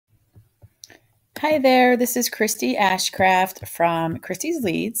Hi there, this is Christy Ashcraft from Christy's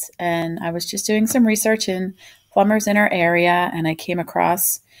Leads, and I was just doing some research in plumbers in our area, and I came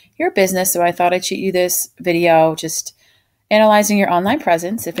across your business, so I thought I'd shoot you this video just analyzing your online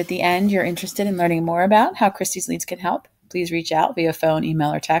presence. If at the end you're interested in learning more about how Christy's Leads can help, please reach out via phone,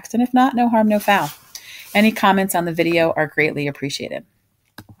 email, or text, and if not, no harm, no foul. Any comments on the video are greatly appreciated.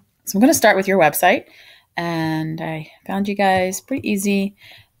 So I'm going to start with your website, and I found you guys pretty easy,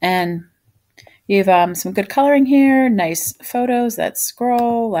 and you have some good coloring here, nice photos that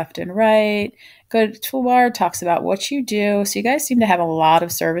scroll left and right, good toolbar, talks about what you do. So you guys seem to have a lot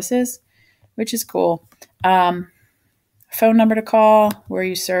of services, which is cool. Phone number to call, where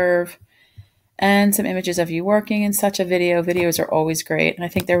you serve, and some images of you working in such a video. Videos are always great. And I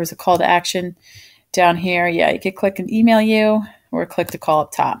think there was a call to action down here. Yeah, you could click and email you or click to call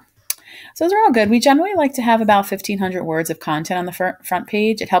up top. So those are all good. We generally like to have about 1,500 words of content on the front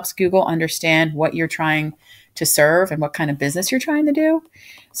page. It helps Google understand what you're trying to serve and what kind of business you're trying to do.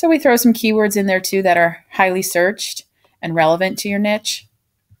 So we throw some keywords in there too that are highly searched and relevant to your niche.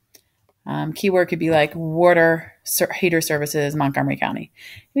 Keyword could be like water heater services, Montgomery County.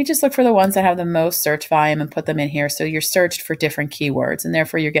 We just look for the ones that have the most search volume and put them in here. So you're searched for different keywords and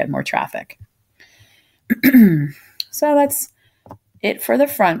therefore you're getting more traffic. So that's it for the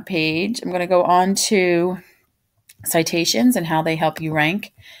front page. I'm going to go on to citations and how they help you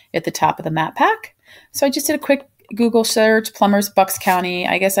rank at the top of the map pack. So I just did a quick Google search, plumbers, Bucks County.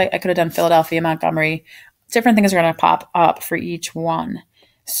 I guess I could have done Philadelphia, Montgomery. Different things are going to pop up for each one.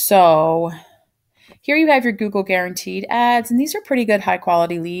 So here you have your Google guaranteed ads, and these are pretty good high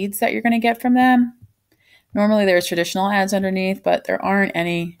quality leads that you're going to get from them. Normally there's traditional ads underneath, but there aren't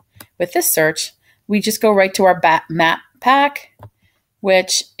any with this search. We just go right to our map pack,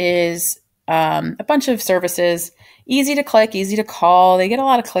 which is a bunch of services, easy to click, easy to call. They get a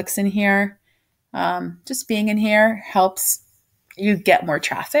lot of clicks in here. Just being in here helps you get more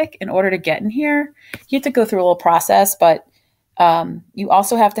traffic. In order to get in here, you have to go through a little process, but you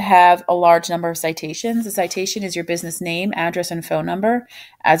also have to have a large number of citations. A citation is your business name, address, and phone number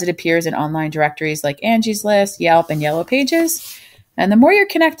as it appears in online directories like Angie's List, Yelp, and Yellow Pages. And the more you're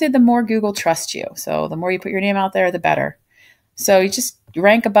connected, the more Google trusts you. So the more you put your name out there, the better. So you just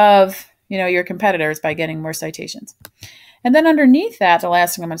rank above, your competitors by getting more citations. And then underneath that, the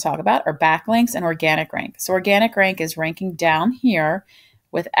last thing I'm going to talk about are backlinks and organic rank. So organic rank is ranking down here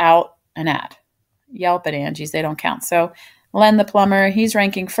without an ad. Yelp and Angie's, they don't count. So Len the plumber, he's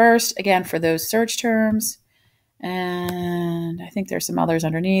ranking first, again, for those search terms. And I think there's some others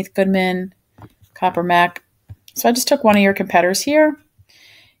underneath. Goodman, Copper Mac. So I just took one of your competitors here.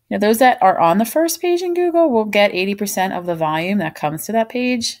 Those that are on the first page in Google will get 80% of the volume that comes to that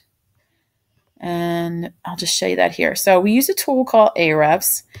page. And I'll just show you that here. So we use a tool called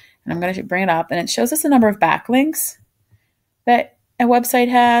Ahrefs, and I'm going to bring it up, and it shows us the number of backlinks that a website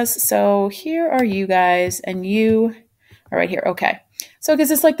has. So here are you guys, and you are right here. Okay. So it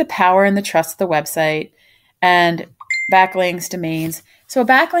gives us like the power and the trust of the website and backlinks, domains. So a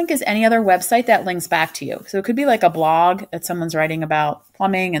backlink is any other website that links back to you. So it could be like a blog that someone's writing about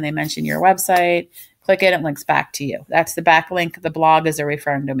plumbing and they mention your website. Click it, it links back to you. That's the backlink. The blog is a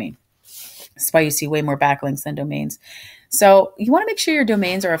referring domain. That's why you see way more backlinks than domains. So you want to make sure your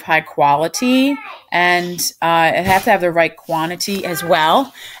domains are of high quality and it have to have the right quantity as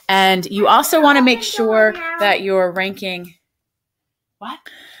well. And you also want to make sure that you're ranking. What?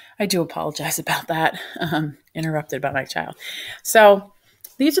 I do apologize about that. Interrupted by my child. So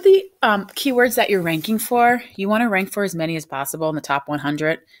these are the keywords that you're ranking for. You want to rank for as many as possible in the top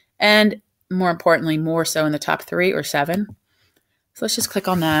 100. And more importantly, more so in the top 3 or 7. So let's just click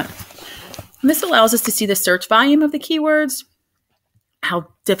on that. And this allows us to see the search volume of the keywords, how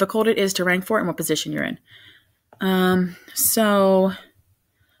difficult it is to rank for, and what position you're in. So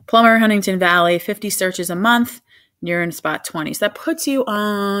plumber, Huntington Valley, 50 searches a month. You're in spot 20. So that puts you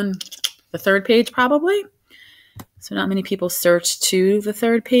on the 3rd page probably. So not many people search to the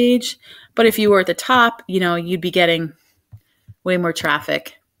 3rd page. But if you were at the top, you'd be getting way more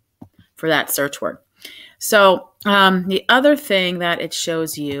traffic for that search word. So the other thing that it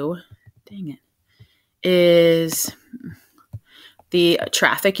shows you, dang it, is the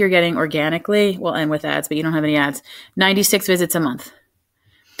traffic you're getting organically. Well, and with ads, but you don't have any ads. 96 visits a month.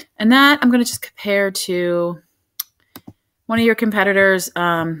 And that I'm going to just compare to one of your competitors,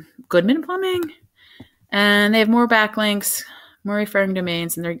 Goodman Plumbing, and they have more backlinks, more referring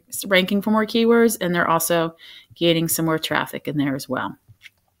domains, and they're ranking for more keywords, and they're also gaining some more traffic in there as well.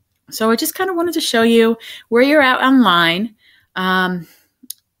 So I just kind of wanted to show you where you're at online.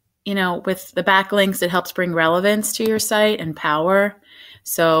 With the backlinks, it helps bring relevance to your site and power.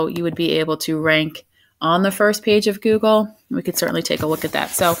 So you would be able to rank on the first page of Google. We could certainly take a look at that.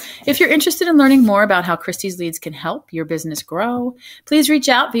 So if you're interested in learning more about how Christie's leads can help your business grow, please reach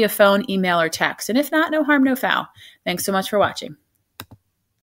out via phone, email, or text. And if not, no harm, no foul. Thanks so much for watching.